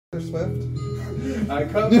Swift. I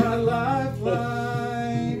cut my lifeline.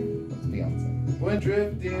 That's Beyonce. When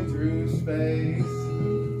drifting through space,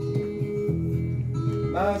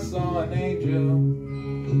 I saw an angel.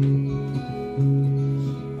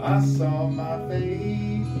 I saw my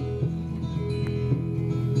fate,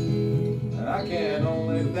 and I can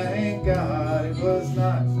only thank God it was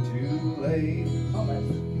not too late.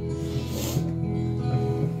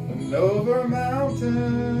 And over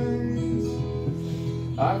mountains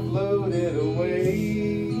I floated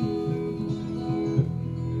away.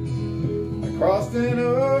 I crossed an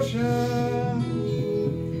ocean,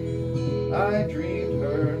 I dreamed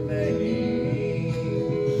her name,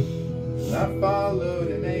 and I followed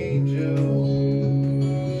an angel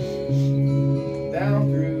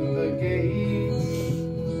down through the gates,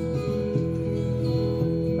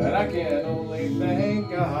 and I can only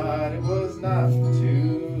thank God it was not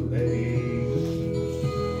too late.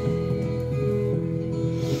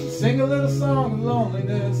 Sing a little song of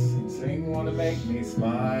loneliness, sing one to make me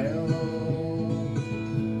smile.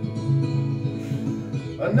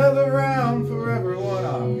 Another round for everyone,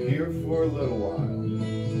 I'm here for a little while.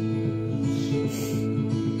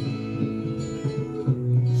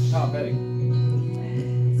 Tom Petty.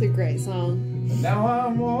 It's a great song. And now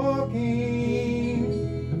I'm walking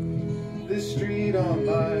this street on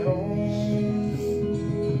my own,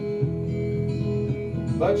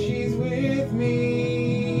 but she's with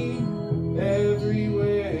me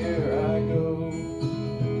everywhere I go.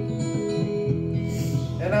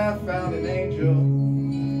 And I found an angel,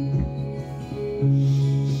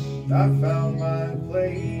 I found my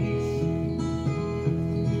place,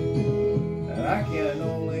 and I can't